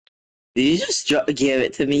Did you just give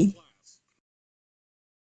it to me?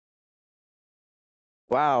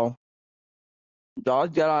 Wow.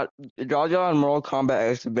 Dodge got on Mortal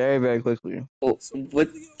Kombat X very, very quickly. Oh, what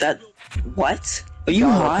that? What? Are you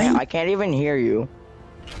Dog, high? I can't even hear you.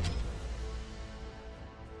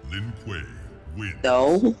 Lin Kuei wins.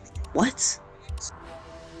 No. What?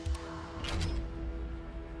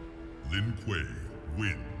 Lin Kuei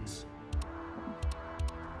wins.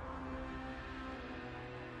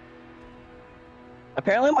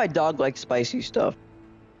 Apparently my dog likes spicy stuff.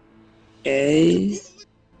 Okay.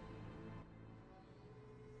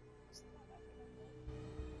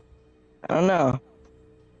 I don't know.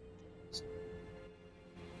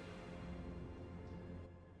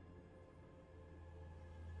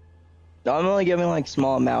 I'm only giving like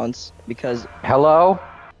small amounts because Hello?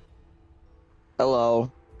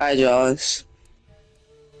 hello. Hi, Josh.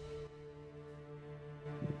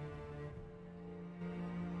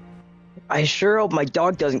 I sure hope my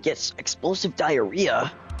dog doesn't get explosive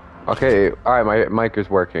diarrhea. Okay, alright, my mic is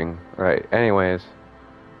working. Right, anyways.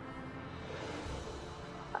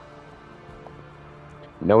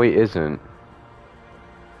 No, he isn't.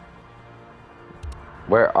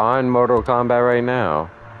 We're on Mortal Kombat right now.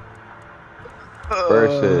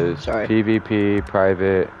 Versus sorry. PvP,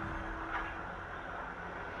 private.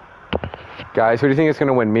 Guys, who do you think is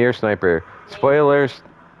gonna win, me or Sniper? Spoilers.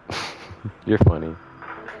 You're funny.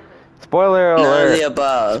 Spoiler None of alert. the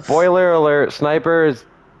above. Spoiler alert. Sniper is.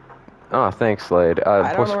 Oh, thanks, Slade. I don't know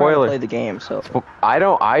how to spoiler. play the game, so. I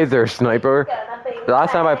don't either, Sniper. The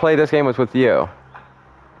last time I played this game was with you.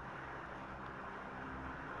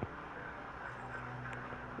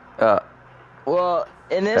 Well,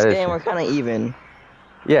 in this That is game true. we're kind of even.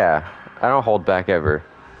 Yeah, I don't hold back ever.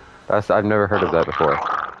 I've never heard of that before.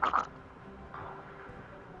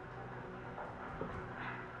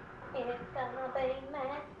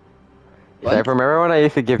 What? Sniper, remember when I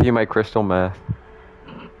used to give you my crystal meth?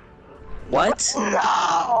 What?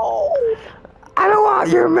 No. I don't want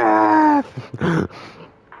your meth!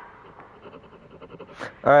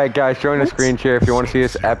 Alright guys, join the screen share if you want to see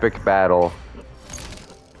this epic battle.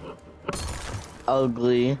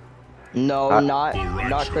 Ugly. No, not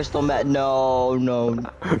crystal meth. No.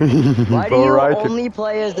 Why do you Alright. only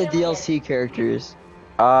play as the DLC characters?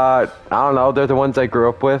 I don't know, they're the ones I grew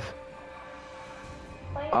up with.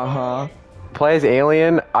 Uh-huh. Play as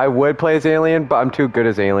Alien? I would play as Alien, but I'm too good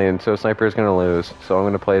as Alien, so Sniper's gonna lose. So I'm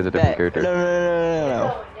gonna play as a different character.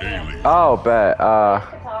 No. Alien. Oh, bet.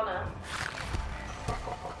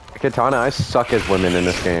 Katana, I suck as women in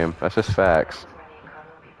this game. That's just facts.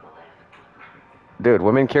 Dude,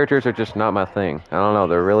 women characters are just not my thing. I don't know,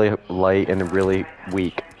 they're really light and really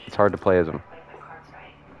weak. It's hard to play as them.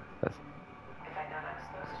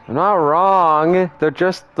 I'm not wrong. They're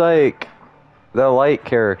just like... They're light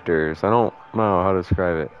characters. I don't know how to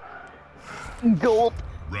describe it. Gulp.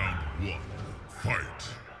 Round one. Fight.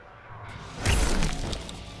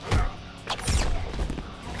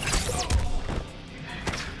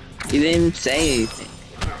 You didn't even say anything.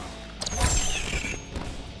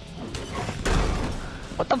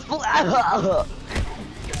 What the fuck?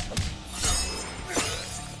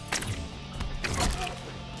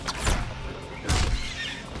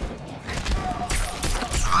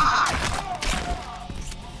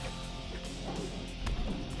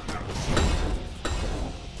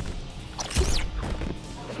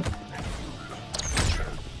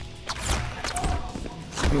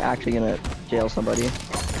 I'm actually gonna jail somebody.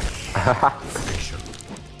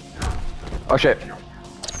 Oh shit.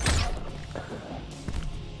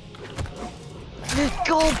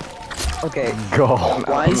 Go! Okay. Go.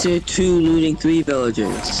 Why is there 2 looting 3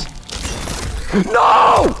 villagers?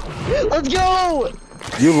 No! Let's go!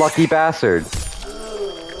 You lucky bastard.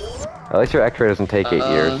 At least your X-ray doesn't take 8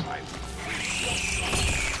 years.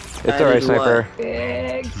 It's I alright, did Sniper.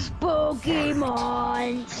 It's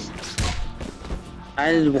Pokemon.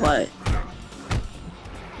 I did what?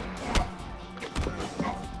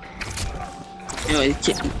 Anyway,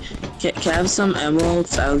 can I have some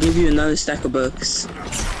emeralds? I'll give you another stack of books.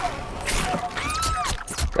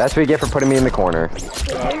 That's what you get for putting me in the corner. It's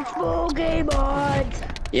Pokemon.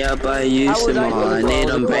 Yeah, but I used How was them I all. I gonna need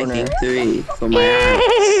go in the Breaking corner? 3 for my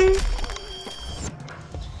axe.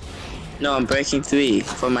 No, I'm breaking 3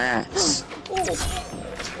 for my axe.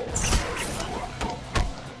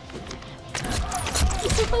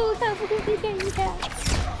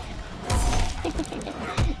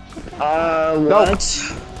 What?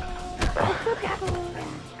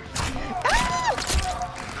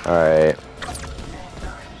 Alright.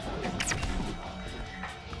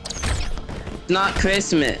 Not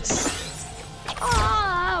Christmas.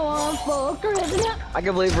 I want Joker, isn't it? I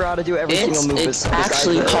can believe we're how to do every single move. It's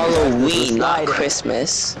actually Halloween, not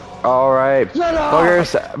Christmas. Alright. Shut up!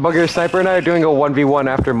 Bugger, Sniper and I are doing a 1v1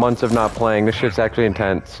 after months of not playing. This shit's actually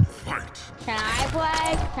intense. Fight. Can I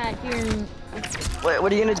play? Can I hear?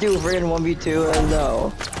 What are you gonna do if we're in 1v2 and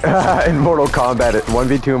no? In Mortal Kombat,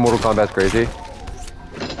 1v2 in Mortal Kombat's crazy.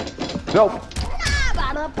 Nope.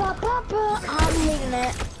 I'm hating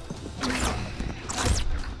it.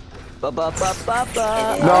 No.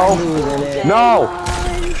 No.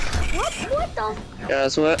 What the?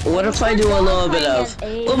 Guys, what if I do a little bit of...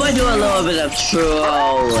 What if I do a little bit of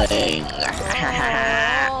trolling?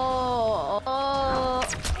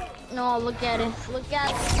 No, look at it. Look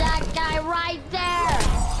at that guy right there.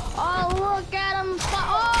 Oh, look at him.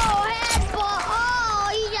 Oh, headbutt. Oh,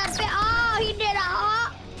 he got bit. Oh, he did a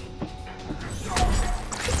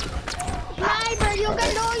Sniper, you can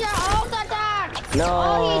do your own attack. No.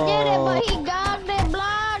 Oh, he did it, but he got the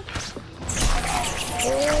blood.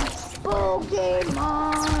 It's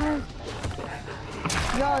Pokemon.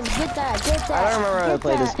 Jaws, get that, get that. I don't remember how to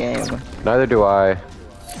play this game. Neither do I.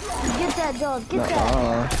 Get that, Jaws, get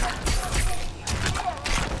that.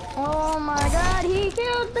 Oh my god, he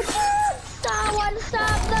killed the kid! Someone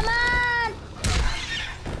stop the man!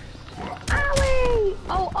 Owie!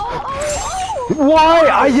 Oh!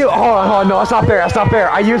 Why? Oh no, that's not fair. That's not fair.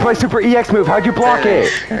 I used my super EX move. How'd you block it?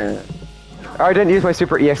 I didn't use my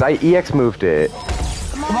super EX. I EX moved it.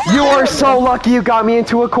 You are so lucky you got me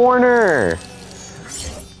into a corner.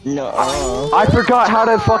 No. I forgot how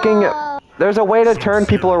to fucking... There's a way to turn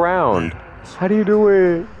people around. How do you do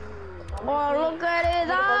it? Oh, look at his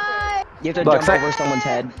eye! You have to Look, jump over someone's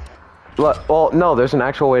head. Look, well, no, there's an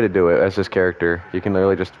actual way to do it as this character. You can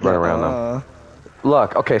literally just run around them.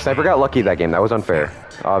 Look, okay, Sniper got lucky that game. That was unfair,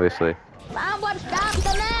 obviously. Someone stop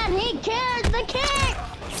the man! He killed the kid!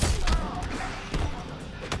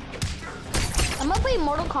 I'm gonna play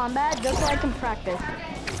Mortal Kombat just so I can practice.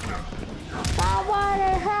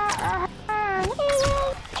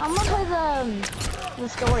 I'm gonna play the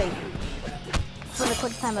story for the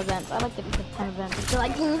quick time events. I like the quick time events. It's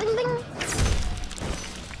like ding ding ding.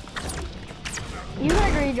 You can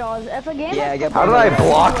agree, Jaws. If a game Yeah, I get How did I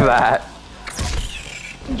block that?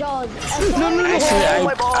 Jaws. Actually, I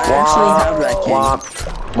actually have that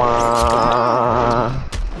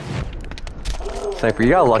game. Sniper, you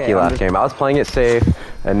got lucky Okay, last game. I was playing it safe,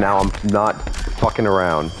 and now I'm not fucking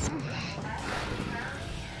around.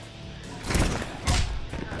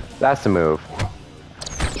 That's the move.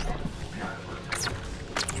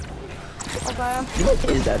 What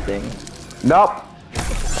is that thing? Nope.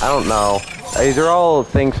 I don't know. These are all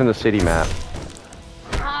things from the city map.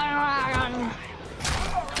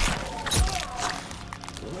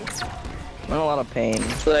 I'm in a lot of pain.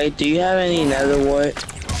 Like, do you have any nether wart?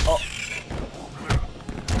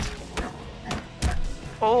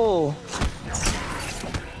 Oh.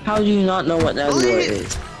 How do you not know what nether wart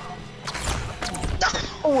is?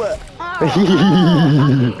 Oh,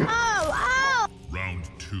 Round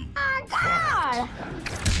 2. God!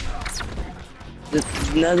 The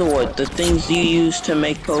nether wart, the things you use to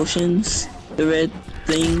make potions? The red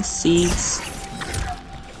things, seeds?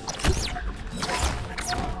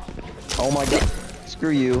 Oh my god.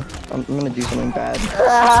 Screw you. I'm gonna do something bad.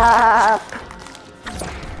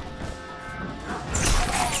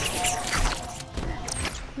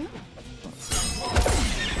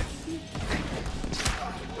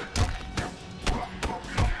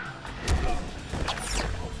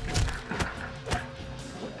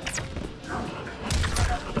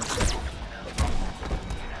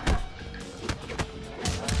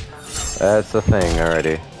 That's the thing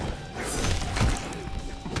already.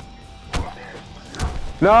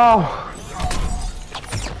 No!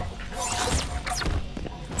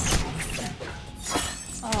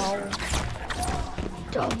 Oh.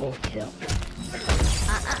 Double kill.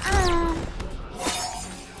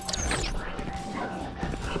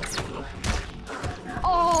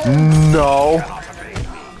 Oh. No!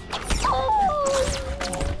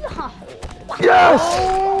 Oh. Yes!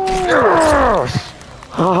 Yes!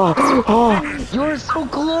 You were so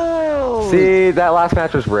close! See, that last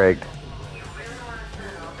match was rigged.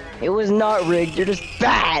 It was not rigged, you're just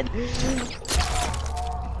bad!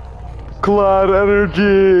 Cloud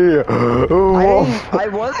energy! I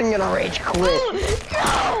wasn't gonna rage quit.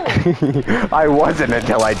 I wasn't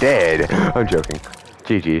until I did. I'm joking.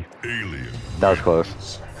 GG. Alien. That was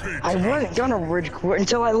close. I wasn't gonna rage quit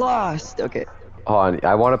until I lost. Okay. Hold on,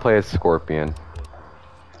 I want to play as Scorpion.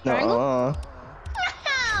 No.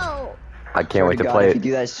 I can't wait to play If you it.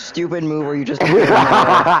 do that stupid move where you just Blade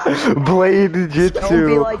don't be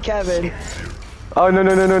Jitsu. like Kevin. Oh no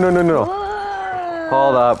no no no no no no.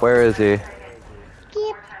 Hold up, where is he?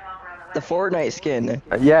 The Fortnite skin.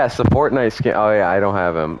 Yes, the Fortnite skin. Oh yeah, I don't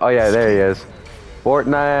have him. Oh yeah, there he is.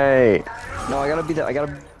 Fortnite. No, I gotta be the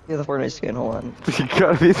Fortnite skin. Hold on. You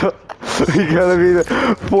gotta be the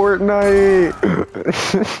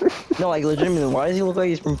Fortnite. No, like legitimately, why does he look like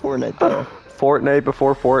he's from Fortnite though? Fortnite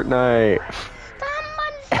before Fortnite.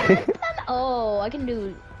 Oh, I can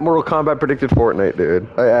do. Mortal Kombat predicted Fortnite, dude.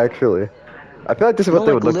 I feel like this is what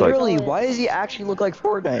they would look literally, like. why does he actually look like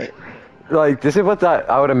Fortnite? Like, this is what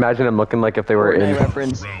I would imagine him looking like if they were Fortnite in.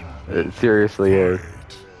 reference. It seriously is.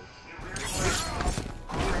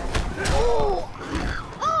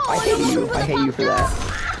 I hate you. I hate you for that.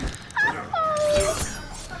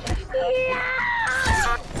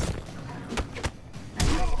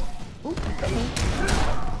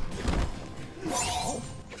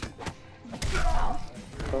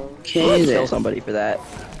 Okay, Kill then. somebody for that.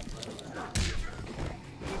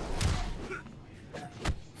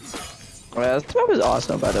 Oh, yeah, this map is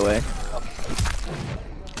awesome, by the way.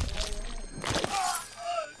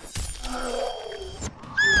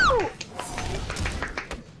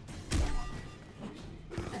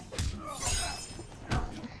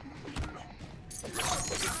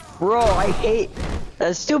 Bro, I hate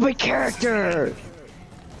that stupid character.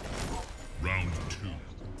 Round 2.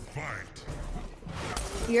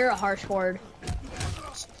 Fight. You're a harsh word.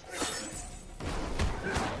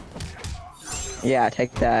 Yeah,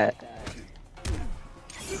 take that.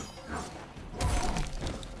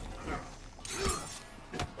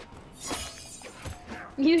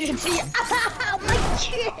 You should see. Oh my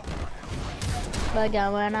shit! We're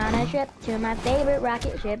going on a trip to my favorite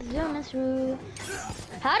rocket ship, zooming through.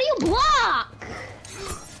 How do you block?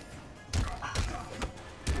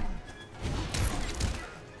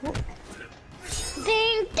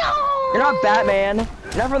 Ding dong! You're not Batman.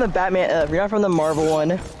 You're not from the Batman. You're not from the Marvel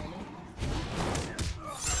one.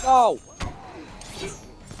 Oh!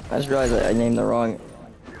 I just realized that I named the wrong.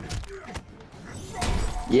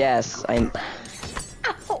 Yes, I.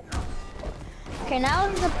 Ow. Okay, now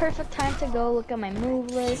is the perfect time to go look at my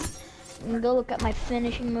move list and go look at my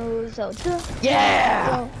finishing moves. So,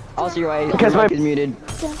 Yeah! Also, your mic Because my- is muted.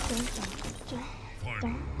 Final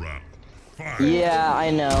round. Fight. Yeah, I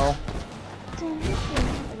know.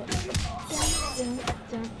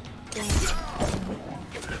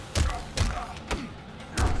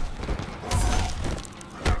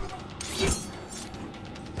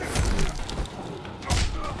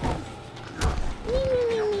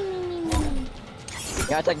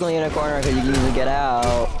 You're technically in a corner because you can easily get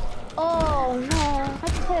out. Oh no! I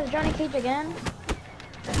have to play as Johnny Cage again.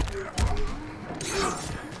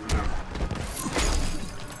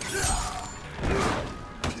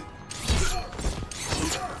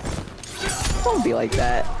 Don't be like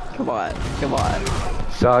that. Come on, come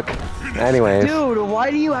on. Suck. Anyways. Dude,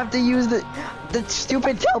 why do you have to use the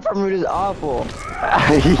stupid teleport route is awful.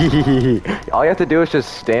 All you have to do is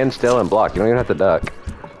just stand still and block. You don't even have to duck.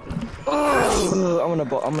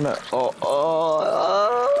 I'm gonna.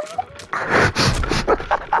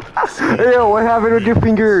 Ew, what happened with your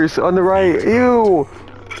fingers on the right? Ew.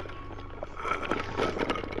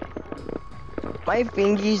 My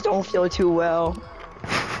fingies don't feel too well.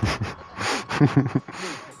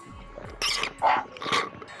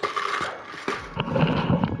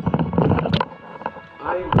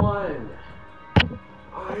 I won.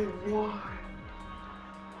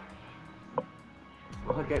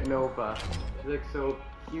 Look at Nova. She looks so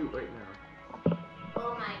cute right now.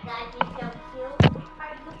 Oh my god, you're so cute.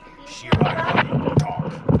 Are you cute?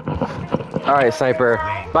 Alright, Sniper.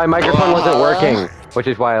 My microphone wasn't working, which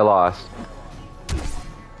is why I lost.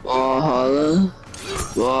 Valhalla.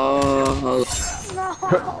 Valhalla.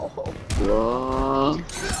 No.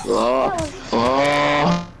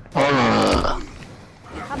 Valhalla.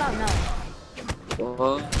 How about no?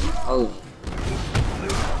 Valhalla.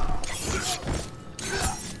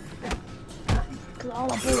 Cause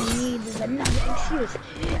all I really need is another excuse.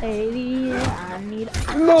 Hey, I need.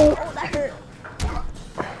 No. Oh, that hurt.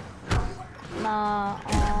 Nah.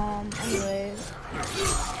 Anyways.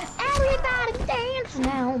 Everybody dance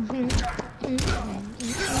now.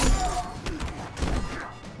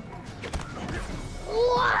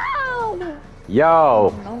 Wow.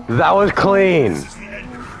 Yo, that was clean.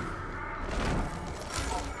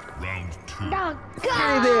 Round 2.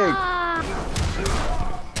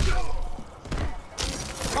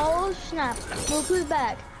 Oh snap! Look who's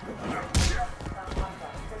back.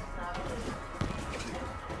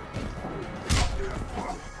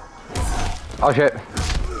 Oh shit.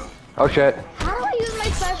 Oh shit. How do I use my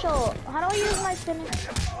special? How do I use my finish?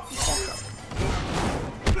 Special?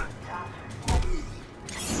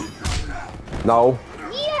 No.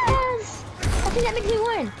 Yes! I think that makes me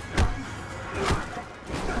win.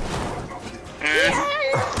 Yes!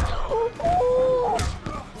 Ooh.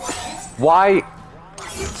 Why?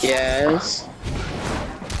 Yes.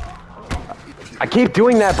 I keep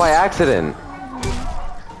doing that by accident.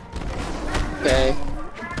 Okay.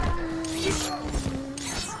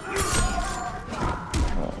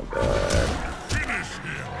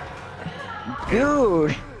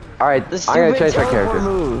 Dude, Alright, the I'm gonna stupid change my teleport character.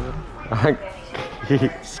 move.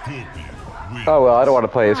 Scorpion wins. Oh well, I don't want to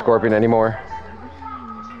play as Scorpion anymore.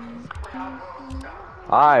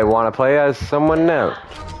 I want to play as someone else.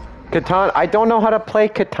 Katana. I don't know how to play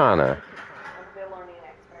Katana.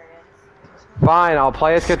 Fine, I'll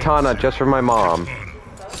play as Katana just for my mom.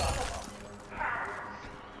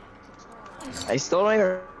 I still don't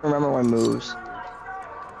even remember my moves.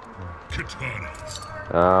 Katana.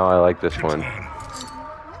 Oh, I like this one.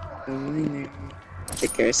 There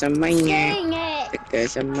goes a miner. Dang it! There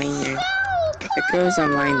goes a miner. There goes a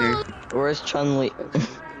miner. Where's Chun-Li?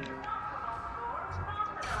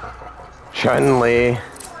 Chun-Li.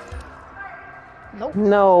 Nope.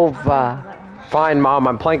 Nova. Fine, Mom,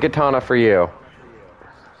 I'm playing Katana for you.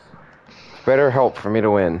 Better help for me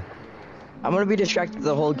to win. I'm gonna be distracted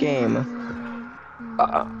the whole game.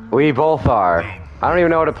 We both are. I don't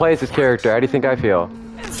even know how to play as this character. How do you think I feel?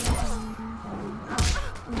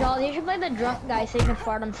 Joel, you should play the drunk guy so you can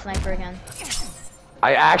fart on Sniper again.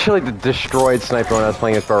 I actually destroyed Sniper when I was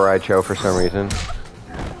playing as Baracho for some reason.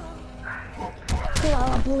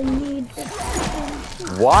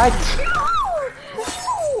 What?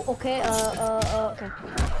 Okay, okay.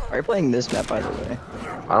 Are you playing this map, by the way?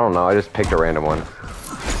 I don't know. I just picked a random one.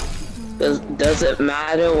 Does it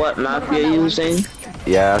matter what map you're using?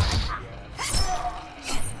 Yes.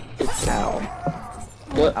 Ow.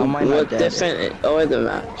 What, How am I not what dead? different are the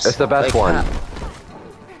maps? It's the best Like one.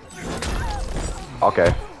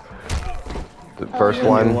 Okay. The first new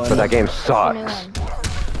one, one. but that game New sucks.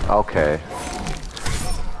 one. Okay.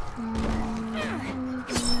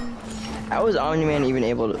 How is Omni-Man even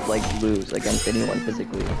able to, like, lose against anyone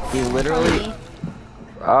physically? He literally...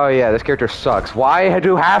 Oh yeah, this character sucks. Why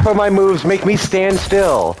do half of my moves make me stand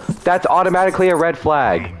still? That's automatically a red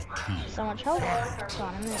flag. So much health.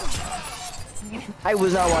 Got him. I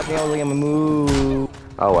was not watching, I was looking at my move.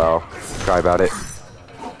 Oh well. Try about it.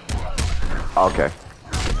 Okay.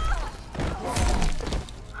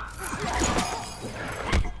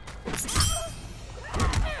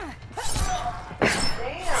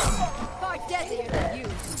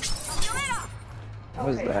 What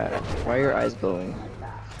was that? Why are your eyes glowing?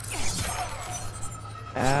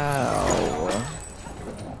 Ow.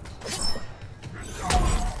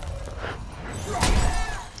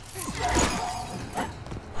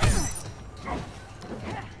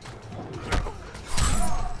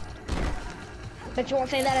 Bet you won't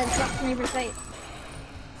say that in front of me for sight.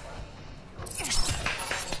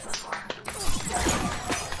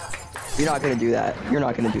 You're not gonna do that. You're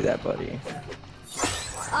not gonna do that, buddy.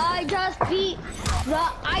 I just beat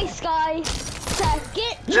the ice guy.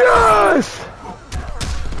 Second. Yes!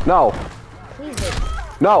 No. Please do.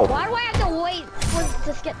 No. Why do I have to wait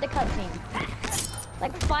to skip the cutscene?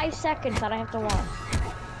 Like 5 seconds that I have to watch.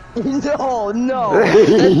 No, no.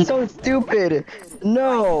 That's so stupid.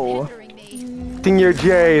 No. Sing your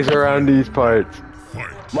J's around these parts.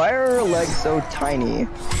 Why are her legs so tiny? I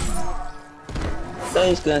thought he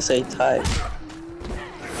was gonna say type.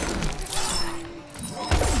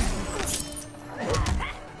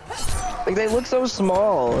 Like, they look so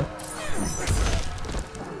small.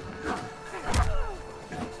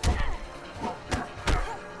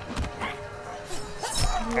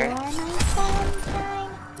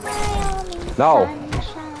 No.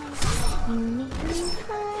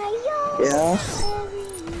 Yeah.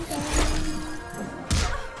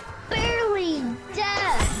 Barely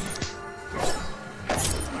dead.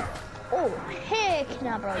 Oh heck,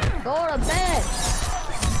 nah, bro. Go to bed.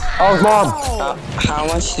 Oh, Mom. How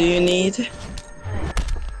much do you need?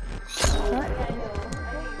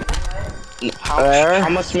 How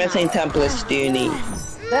much methane templates do you need?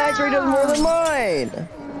 That actually does more than mine.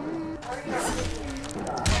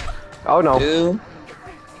 Oh no. 2?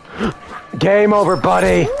 Game over,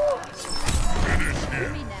 buddy.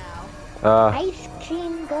 Ice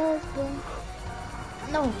cream goes boom.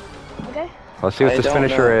 No. Okay. Let's see what I this don't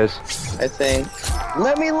finisher know. is. I think.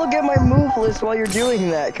 Let me look at my move list while you're doing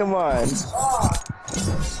that. Come on.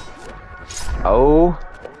 Oh.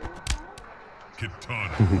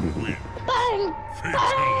 Katana win. Bang!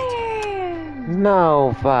 Fatality. Bang!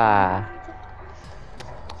 Nova.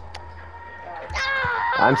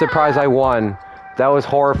 I'm surprised I won. That was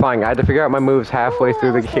horrifying. I had to figure out my moves halfway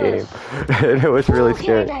through the game. And it was really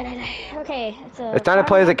scary. Okay, It's time to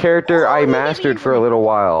play as a character I mastered for a little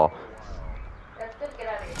while.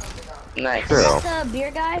 Nice. True. Is this the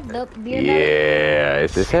beer guy? The beer guy? Yeah,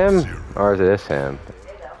 is this him? Or is this him?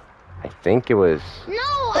 I think it was... No,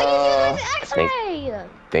 I didn't use my X-ray! I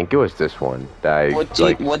think it was this one. That I,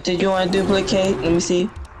 What did you want to duplicate? Let me see.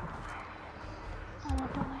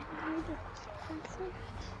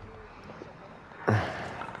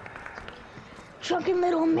 Drunken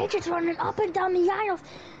little midgets running up and down the aisles.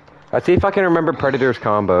 Let's see if I can remember Predator's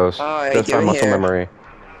combos. Alright, Just my muscle memory.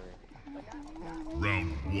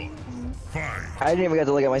 Round 1. Fight. I didn't even get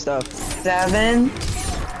to look at my stuff. 7,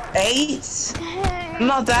 8. I'm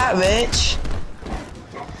not that rich.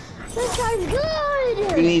 This guy's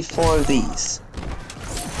good! You need 4 of these.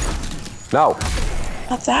 No.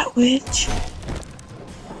 Not that rich.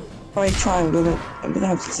 Alright, try. I'm gonna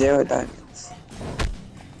have 0 diamonds.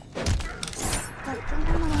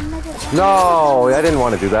 No, I didn't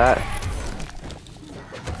want to do that.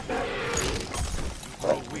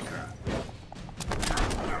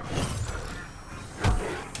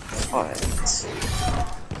 Alright.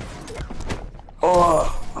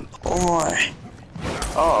 Oh, I'm poor.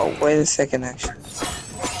 Oh, wait a second, actually.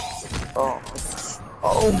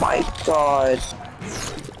 Oh my god.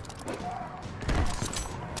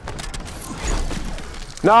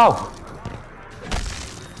 No!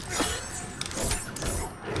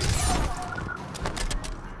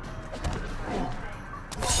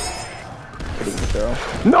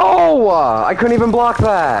 No! I couldn't even block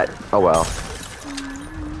that! Oh well.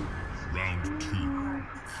 Round 2.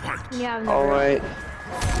 Fight. Yeah, Alright.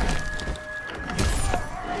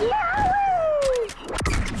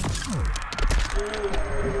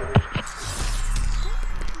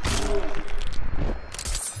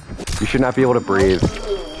 You should not be able to breathe.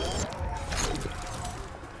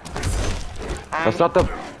 That's not the...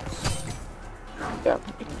 Yeah.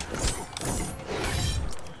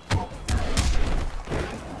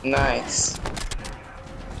 Nice.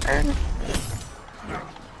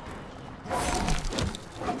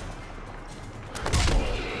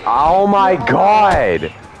 Oh my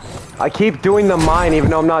god! I keep doing the mine even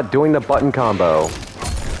though I'm not doing the button combo.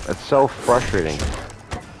 That's so frustrating.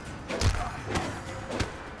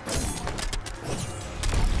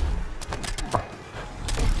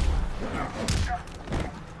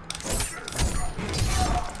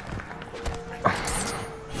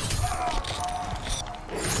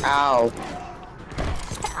 Ow.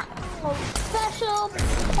 Special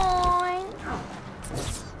point.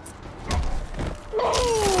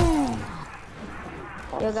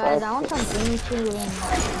 Yo guys, I want some green chili.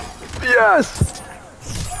 Yes!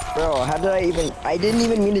 Bro, how did I didn't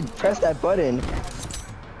even mean to press that button.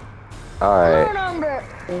 Alright. Number.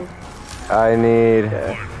 I need...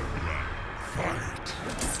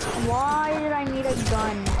 Why did I need a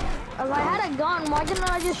gun? If I had a gun, why didn't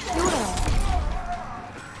I just shoot him?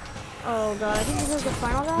 Oh god, I think this is the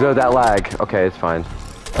final guy? No, that lag. Okay, it's fine.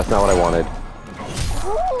 That's not what I wanted.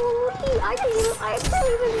 Holy, I didn't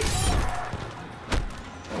even...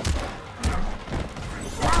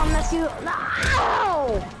 I'll mess you...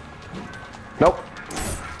 No! Nope.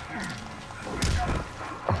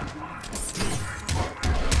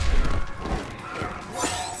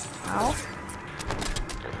 Ow.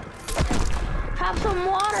 Have some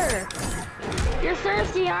water! You're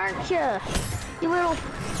thirsty, aren't you? You little...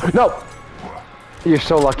 No! You're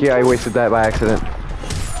so lucky I wasted that by accident.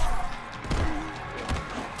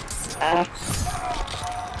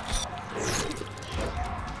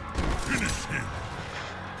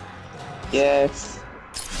 Yes.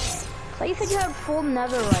 So you said you had full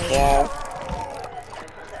netherite. Yeah.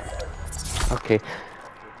 Okay.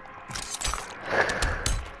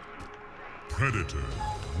 Predator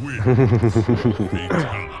wins.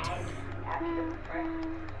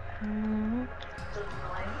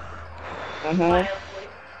 Fatality.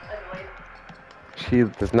 She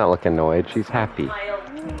does not look annoyed. She's happy.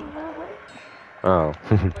 Oh.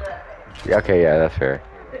 Okay, yeah, that's fair.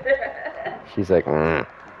 She's like, mm.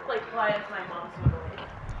 Like, why is my mom's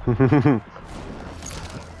annoying?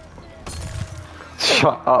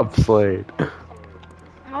 Shut up, Slade.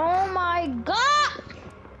 Oh my god!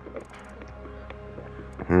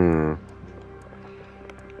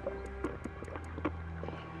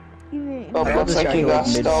 Oh, looks like you got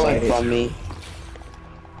stolen from me.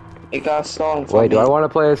 It got stolen from me. Wait, do I want to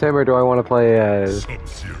play as him or do I want to play as...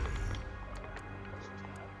 Sub-Zero.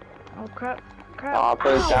 Oh crap, Oh, I'll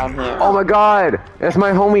put it down here. Oh my god! That's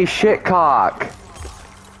my homie Shitcock!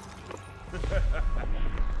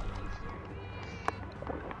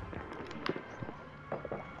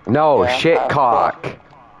 No, Yeah, shit cock.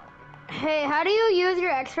 Hey, how do you use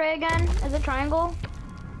your X-ray again? Is it triangle?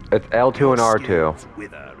 It's L2 and R2.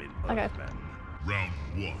 Okay. Round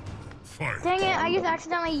one. Fight. Dang it! I just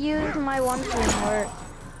accidentally used my one screen work.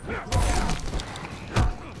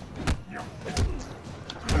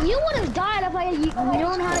 You would have died if I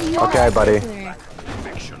known how to use. Okay, buddy.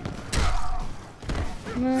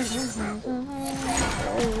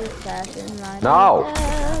 No.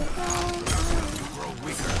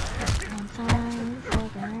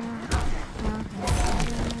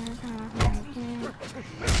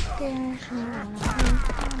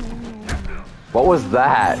 What was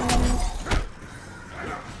that?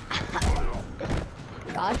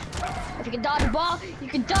 Dodge. If you can dodge a ball, you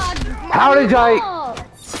can dodge. How did I?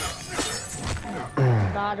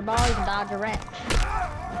 Dodge a ball, you can dodge a wrench.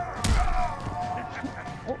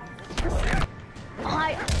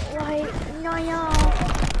 Why, no.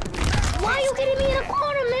 Why are you getting me in a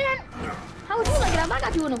corner, man? How would you like it if I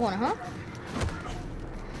got you in the corner, huh?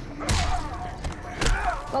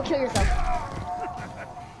 Go kill yourself.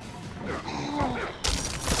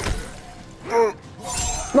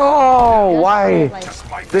 No, why?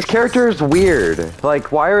 This character is weird.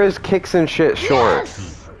 Like, why are his kicks and shit short?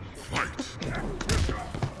 Yes!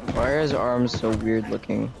 Why are his arms so weird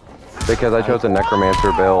looking? Because I chose a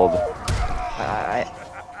necromancer build.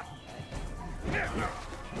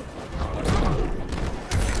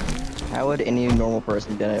 How would any normal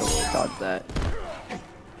person be able to dodge that?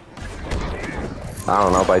 I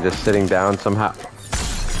don't know, by just sitting down somehow.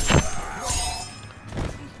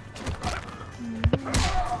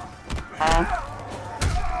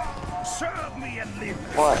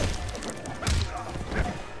 What?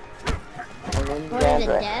 What is it,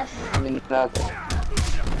 death? I mean, nothing.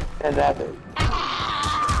 And nothing.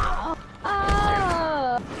 Ow! Oh!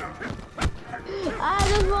 I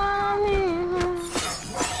just want to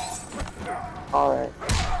Alright.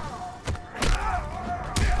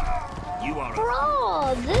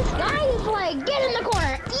 Bro, this guy is like, get in the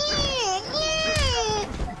corner.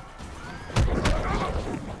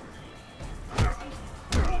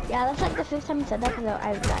 Yeah, that's like the fifth time you said that because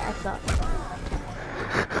I suck.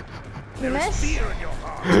 You miss?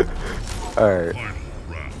 Alright. Final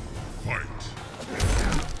round. Fight.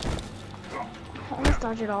 Almost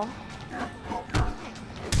dodge it all.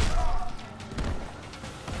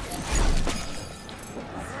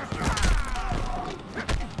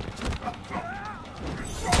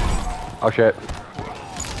 Oh shit.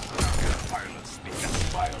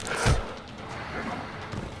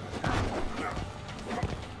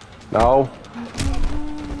 No.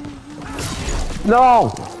 No!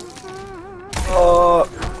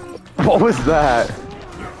 What was that?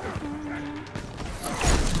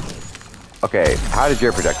 Okay, how did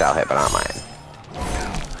your projectile hit but not mine?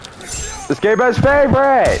 This game has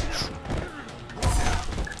favorites!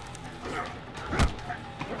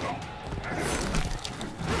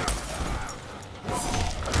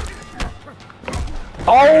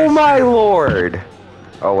 Oh my lord!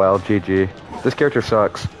 Oh well, GG. This character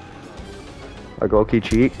sucks. Like low-key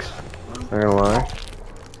cheeks. Not gonna lie.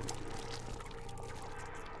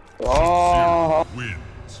 Oh.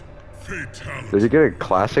 Wins. Fatality. Did you get a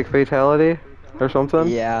classic fatality? Or something?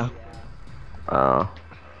 Yeah. Oh.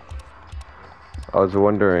 I was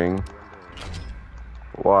wondering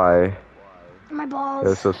why. My balls. It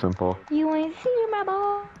was so simple. You ain't see my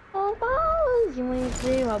balls, balls. You ain't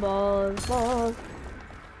see my balls, balls.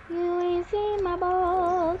 You ain't see my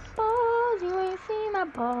balls, balls. You ain't see my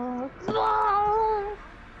balls, balls.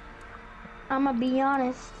 I'ma be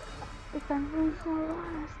honest. If I'm being so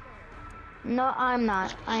honest. No, I'm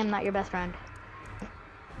not. I am not your best friend.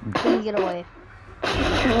 Please get away.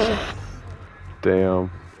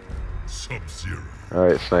 Damn. Sub-Zero.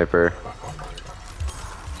 Alright, sniper.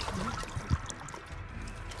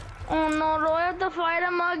 Oh no, do I have to fight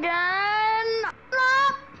him again?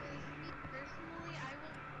 No!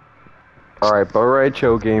 Alright,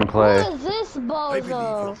 Boraicho gameplay. Who is this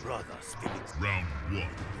bozo? Round one.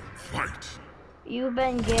 Fight. You've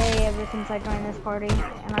been gay ever since I joined this party,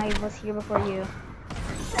 and I was here before you.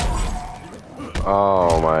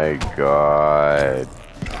 Oh my god.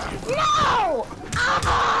 No!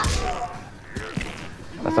 Ah!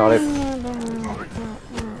 That's not it.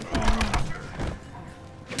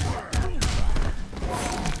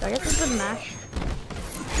 I guess it's a mash.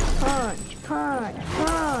 Punch, punch,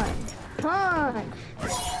 punch, punch,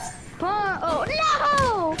 punch. Oh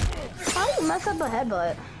no! How do you mess up a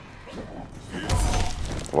headbutt?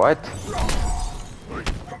 What?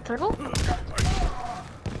 Circle?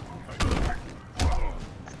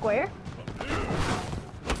 Square?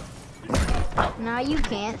 Now you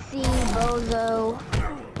can't see, bozo.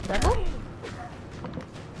 Devil?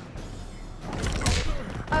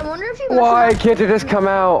 I wonder if you. Why can't it just come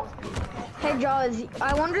out? Hey Jaws,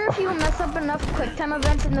 I wonder if you mess up enough quick time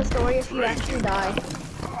events in the story if you actually die.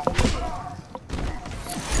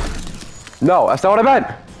 No, that's not what I meant.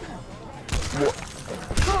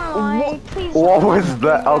 Come on, please. What was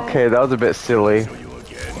that? Okay, that was a bit silly.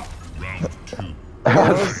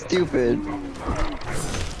 That was stupid.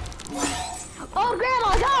 Oh,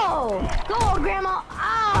 Grandma, go! Go, Grandma!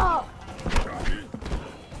 Ow!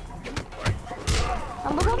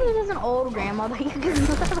 And look how this is an old grandma that you can use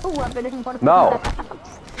as a weapon in one of No.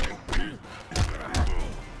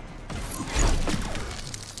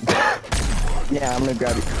 Yeah, I'm gonna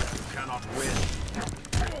grab you.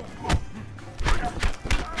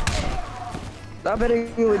 Stop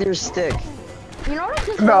hitting me with your stick. You know what I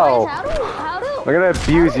just No. realized? How do I'm gonna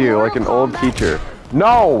abuse you like an old teacher.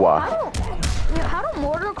 No! how do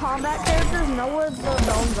Mortal Kombat characters know where the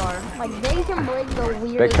domes are? Like they can break the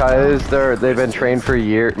weirdest. Because they've been trained for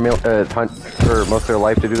for most of their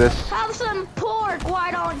life to do this. Have some pork, why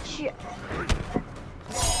don't you?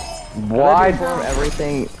 Why? They perform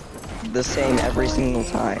everything the same every single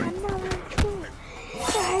time.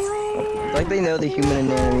 Like they know the human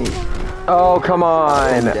anatomy. Oh come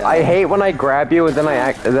on! I hate when I grab you and then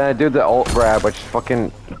I do the ult grab, which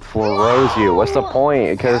fucking throws you. What's the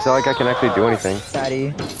point? Because it's not like I can actually do anything.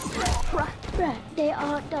 Daddy. They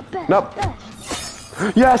are the best. Nope.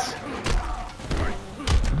 Yes.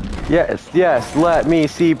 Yes. Yes. Let me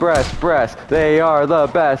see breast. They are the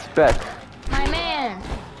best. My man.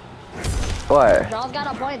 What? Y'all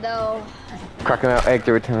got a point though. Cracking out eggs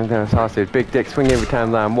every time I'm sausage. Big dick swing every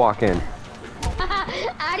time that I'm walking.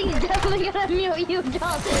 Addie's definitely gonna mute you,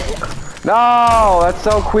 Josh. No, that's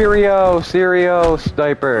so Querio, Serio,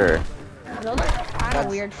 Sniper. Those are kind of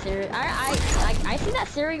weird cereal. I see that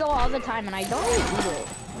cereal all the time, and I don't really eat it.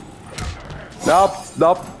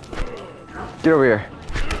 Nope. Get over here.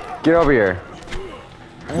 Get over here.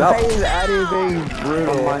 Why is Addy being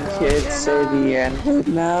brutal? Come on, kids, say the end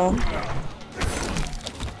now.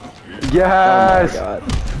 Yes.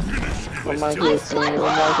 Oh my god.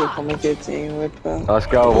 Come on, kids, sing with them. Let's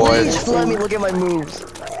go, boys. Please let me look at my moves.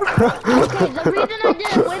 Okay, the reason I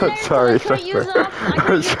did win there is Sorry, I couldn't use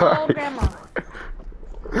the old grandma.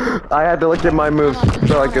 I had to look at my moves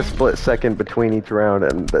for like a split second between each round,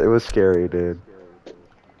 and it was scary, dude.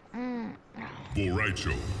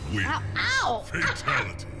 Borracho wins. Ow!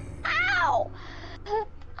 Fatality. Ow!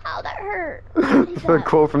 Ow, that hurt. It's a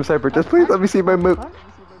quote from Cypher. Just please let me see my move.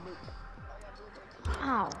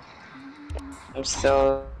 Ow. I'm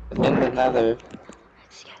still in the nether.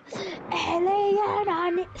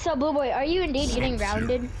 So, Blue Boy, are you indeed getting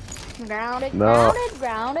grounded? No.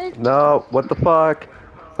 Grounded? No, what the fuck?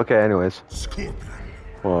 Okay, anyways. Scorpion.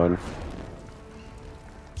 One.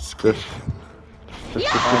 Just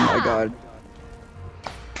Oh my god.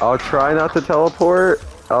 I'll try not to teleport.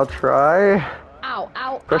 I'll try. Ow.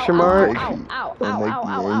 Question mark? Ow.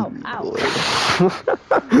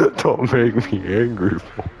 Don't make me angry.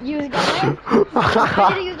 Use gun.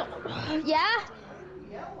 Yeah?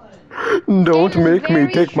 Don't make me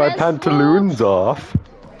very take my stressful. pantaloons off.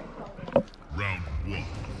 Round one.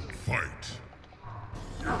 Fight.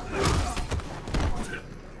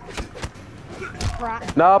 Crack.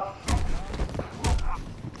 Nope.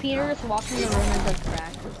 Peter just walks in the room and does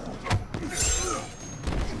crack.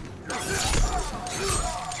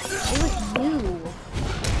 It was you.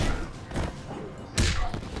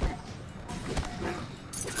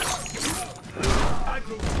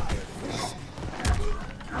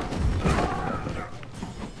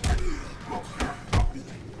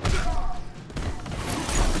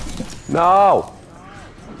 No.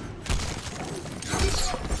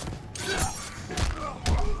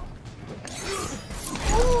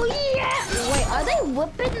 Oh yeah! Wait, are they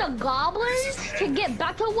whipping the goblins to get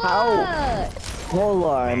back to what? How? Hold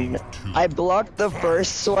on. I blocked the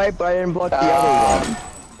first swipe, but I didn't block the other one.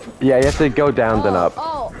 Yeah, you have to go down then up.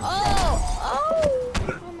 Oh!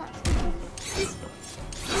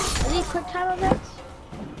 Are these quick time events?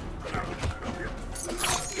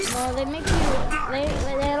 No, they make you. They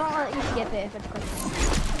don't let you skip it if it's quick time.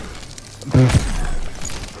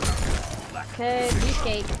 Okay, you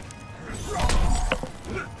escape.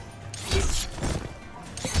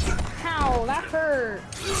 Ow, that hurt.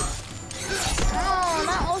 Oh,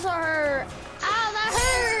 that also hurt. Ow, that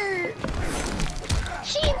hurt.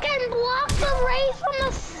 She can block the rays from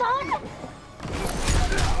the sun.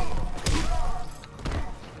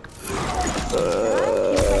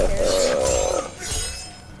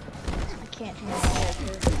 I can't change my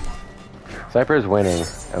character. Cypher is winning,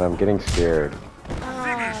 and I'm getting scared.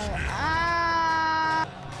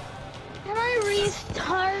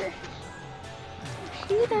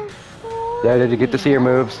 Yeah, did you get to see your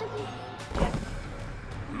moves?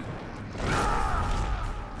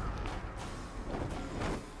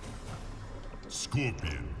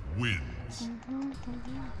 Scorpion wins.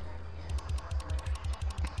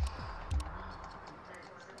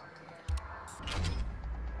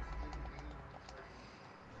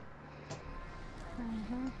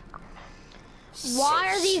 Why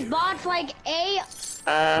are these bots like A?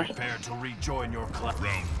 Prepare to rejoin your club.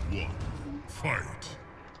 Round 1. Fight.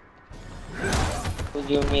 What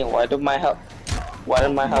do you mean? Why did my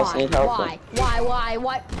house need help? Why?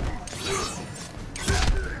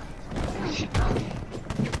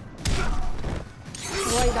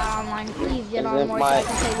 Roy got online. Please get on more so I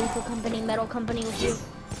can play Lethal Company, Metal Company with you.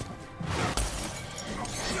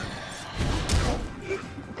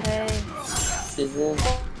 Okay.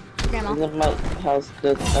 Isn't my house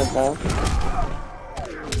good enough?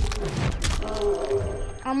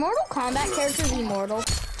 Are Mortal Kombat characters immortal?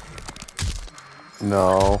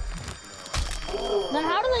 No. Then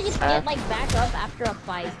how do they just get like back up after a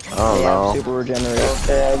fight? Oh no. Super regeneration.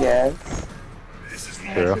 Okay, I guess.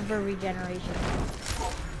 True. Super regeneration.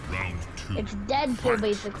 Round 2. It's Deadpool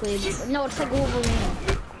basically. No, it's like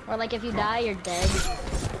Wolverine. Or like if you die, you're dead.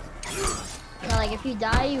 No, like if you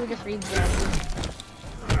die, you just regen.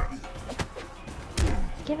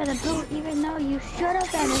 Give it a boot even though you should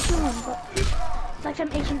have been a human, but like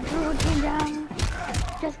some ancient druid came down.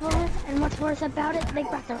 Just bullets, and what's worse about it, they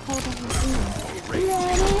got their hold on the scene.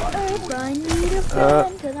 Let it earth, I need a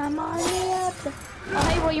friend, cause I'm on the outside. Oh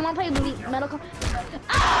hey Roy, you wanna play Metal Company?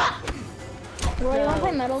 Ah! Roy, you wanna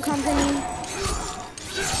play Metal Company?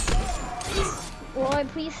 Roy,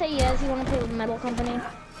 please say yes, you wanna play Metal Company?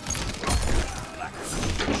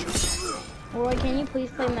 Roy, can you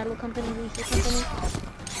please play Metal Company, Lethal Company?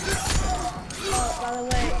 Oh, by the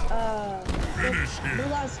way, Finish him. who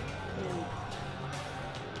lost?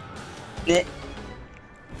 Yeah.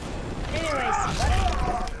 Anyways,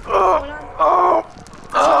 what's going on?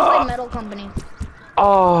 Let's play Metal Company.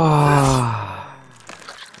 Oh.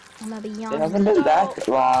 I'm gonna be It yawning. hasn't been that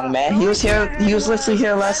long, man. He was literally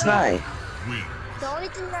here last night. Win. The only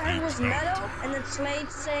thing I heard was Metal, and then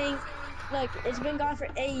Slade saying, "Look, it's been gone for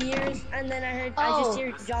 8 years," and then I just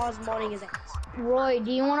hear Jaws moaning his ass. Roy,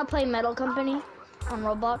 do you wanna play Metal Company on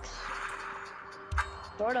Roblox?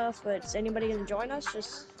 Sort of, but is anybody gonna join us?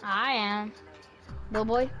 Just I am. Little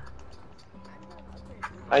boy?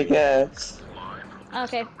 I guess.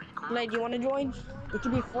 Okay. Slade, do you want to join? It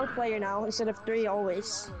could be 4-player now instead of 3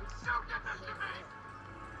 always.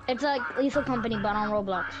 It's like Lethal Company, but on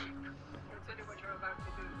Roblox.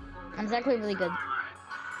 And it's actually really good.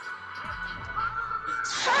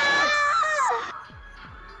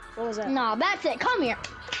 What was that? No, that's it. Come here.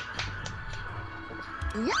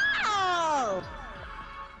 Yo!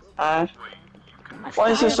 Why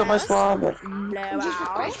is there so much lava?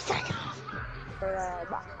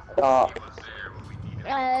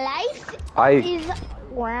 Life is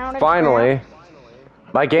round. Finally.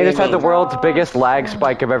 My game has had the world's biggest lag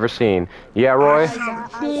spike I've ever seen. Yeah, Roy? I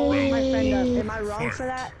opened my friend up. Am I wrong for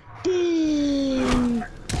that?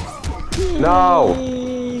 No.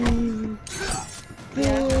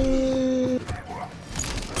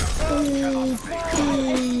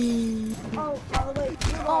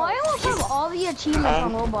 Oh, I almost have all the achievements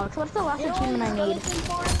on Roblox. What's the last achievement I made?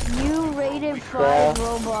 You rated 5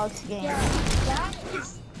 Roblox games.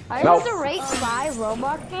 I Nope. used to rate 5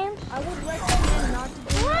 Roblox games. I would recommend not to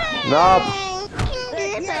do that. Nope.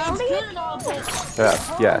 It's good and all, but Yeah,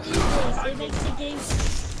 yes. it makes the game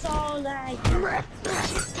so like.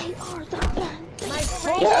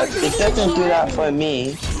 Yeah, it doesn't do that for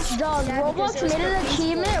me. Dog, Roblox made an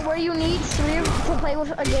achievement where you need to play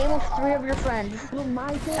with a game with 3 of your friends.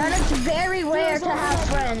 And it's very rare to have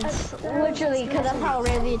friends. Literally, because that's how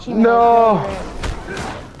rare the achievement No.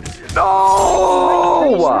 is.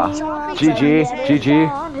 No. GG. GG.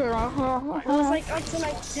 It was like up to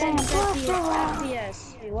like 10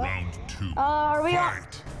 FPS. Wait, what? Round 2. Are we on?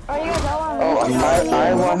 Fight. Are you guys all on? Oh,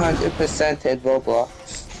 I 100% hit Roblox.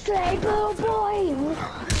 Slade, blue boy.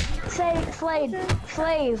 Slade,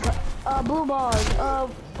 Slave, blue balls,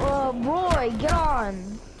 Roy, get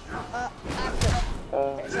on. After.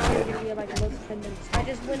 It's only gonna be like a little 10 minutes. I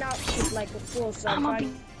just went out with like a full, so I'll probably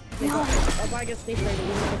just sleep later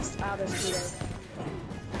even if it's out of today.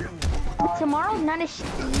 Tomorrow's not a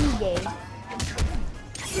ski game.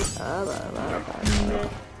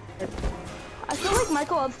 I feel like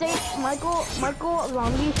Michael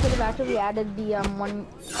Longy should have actually added the one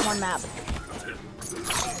map.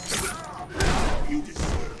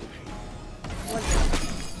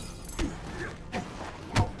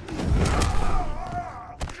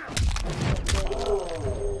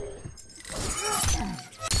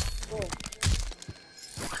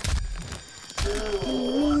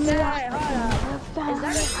 Alright, hold up. Is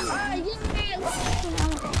that it?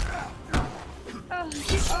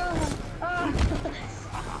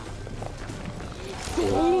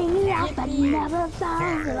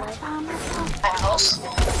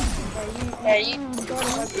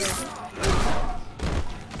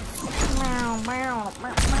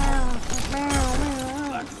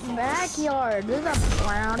 Backyard. This is a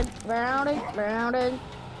rounded.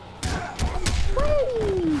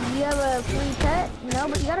 Whee! You have a free pet? No,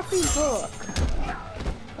 but you got a free book.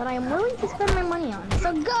 That I am willing to spend my money on.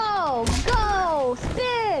 So go!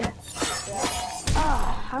 Spin!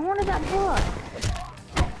 I wanted that book.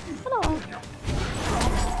 Hello.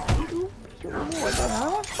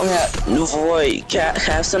 Oh yeah, Void, can I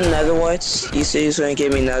have some nether warts? You said you was gonna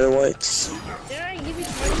give me nether warts. Did I give you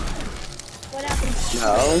 20? What happened?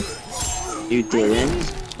 No, you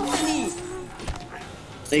didn't.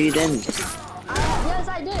 No, you didn't. Yes,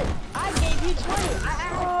 I did. I gave you 20. I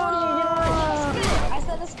had 20. You didn't want to split it. I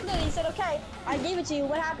said let's split it. You said okay. I gave it to you.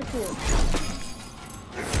 What happened to it?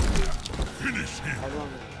 Finish him.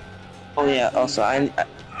 Oh yeah, also I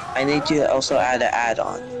need you to also add an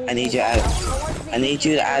add-on. I need you to add an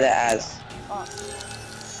add-on.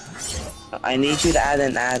 I need you to add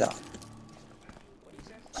an add-on.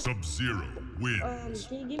 Sub-Zero wins.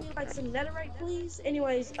 Can you give me like some netherite, please?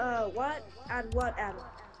 Anyways, what? Add what? Add it.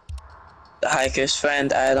 The hiker's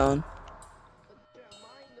friend add-on.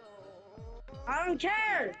 I don't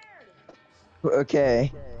care.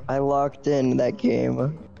 Okay, I locked in that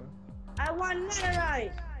game. I want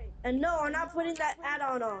netherite. And no, I'm not putting that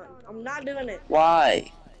add-on on. I'm not doing it.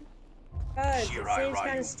 Why? Because it seems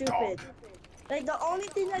kind of stupid. Like, the only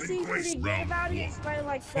thing that seems pretty good about it is by,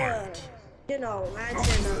 like, the, you know,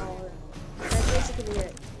 lantern and all that. That's basically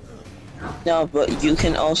it. No, but you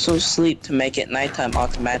can also sleep to make it nighttime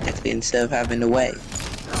automatically instead of having to wait.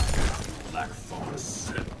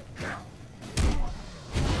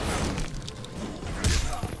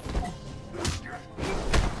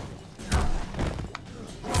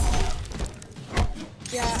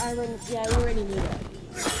 Yeah, we already knew that.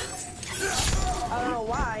 I don't know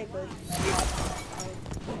why, but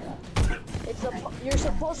you're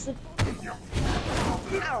supposed to.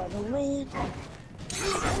 Ow, man.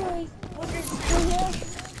 Anyways, what's your still here?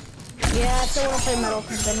 Yeah, I still want to play Metal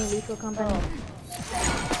Company, Lethal Company.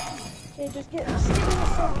 Okay, just give me a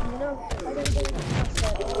second, you know? I gotta get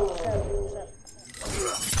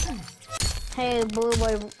Hey, Blue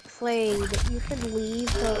Boy Slade, you should leave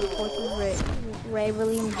so of course Ray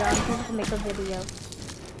William Johnson to make a video.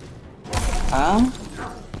 Huh?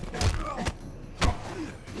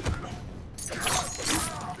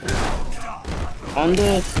 Wonder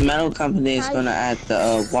if Metal Company is gonna add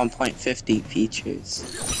the 1.50 features.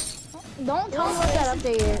 Don't tell me what that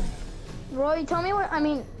update is. Roy, tell me what,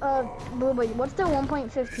 Blue Boy, what's the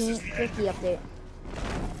 1.50 update?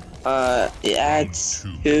 It adds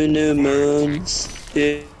 2 new moons,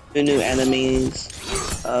 2 new enemies,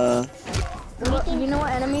 You know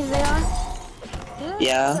what enemies they are?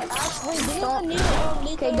 yeah.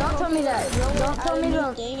 Okay, don't tell me that. Don't tell me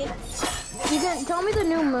the... You can tell me the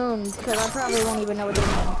new moons, because I probably won't even know what they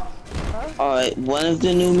mean. Alright, one of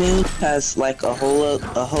the new moons has like a whole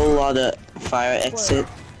lot of fire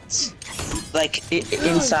exits. Like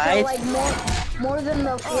inside. So, like more than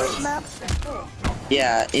the first map.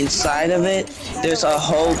 Yeah, inside of it, there's a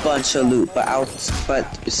whole bunch of loot, but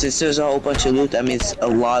since there's a whole bunch of loot, that means a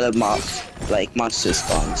lot of mobs, like monster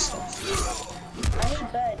spawns.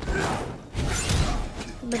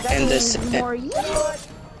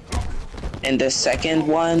 And the second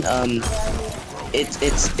one, the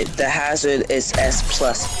hazard is S++.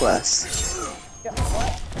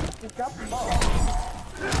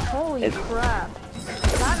 Holy crap!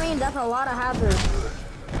 That means that's a lot of hazards.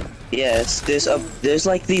 Yes, there's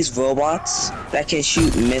like these robots that can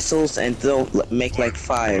shoot missiles and they'll make like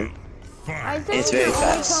fire. I think it's very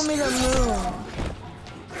fast. Tell me the moon.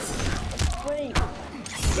 Wait,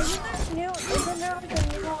 isn't there like a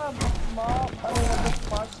new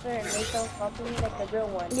monster and Lethal Company, like the real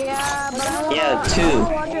one? Yeah, but I wanna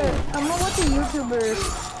watch a YouTuber.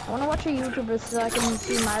 I wanna watch a YouTuber so I can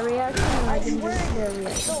see my reaction and I can do their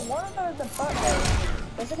reaction. So one of them is the butler,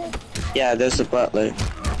 isn't it? Yeah, there's a butler.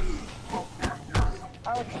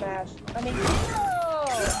 I would smash. I mean, no!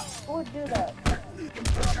 Who would do that?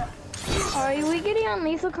 Are we getting on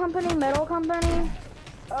Lethal Company, Metal Company?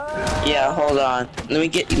 Yeah, hold on. Let me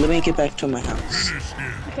get back to my house.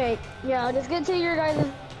 Okay, yeah, I'll just get to your guys'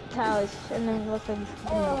 house and then we'll finish.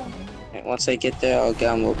 And once I get there, I'll get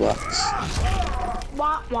on Roblox.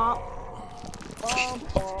 Womp womp.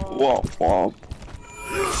 Womp womp.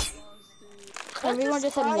 Everyone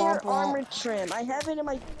just said fire womp womp. armor trim. I have it in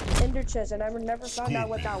my ender chest, and I never found out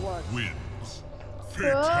what that was. Wins. Oh.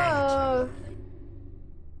 Fatality.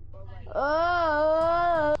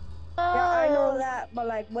 Oh. Yeah, I know that, but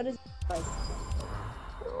like, what is it like?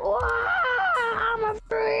 I'm a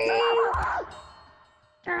free.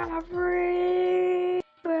 I'm a free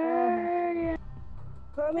bird.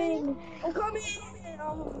 Coming! I'm coming!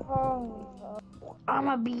 Oh. I'm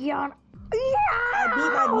a beyond. I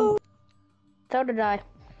beat my beat. So did I.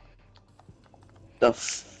 The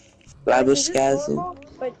flabbergasm. normal?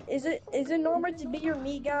 But is it normal to be your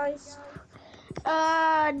meat, guys?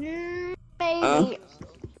 Maybe.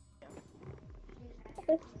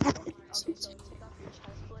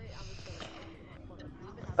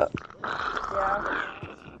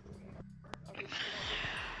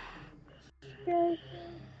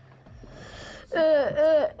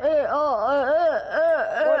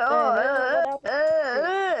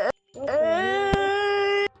 Yeah.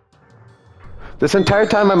 This entire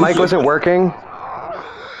time my mic wasn't working.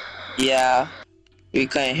 Yeah. We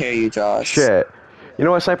couldn't hear you, Josh. Shit. You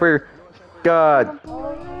know what, Sniper? God.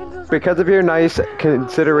 Because of your nice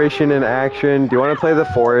consideration and action, do you want to play the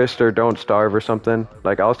forest or Don't Starve or something?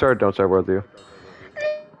 Like, I'll start Don't Starve with you.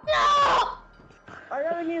 I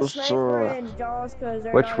gotta need a sniper and Jaws because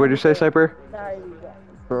they're What'd you say, Sniper?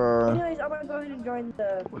 Anyways, I'm gonna go ahead and join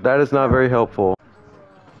the... That is not very helpful.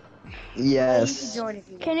 Yes. Join if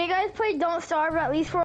you want. Can you guys play Don't Starve at least for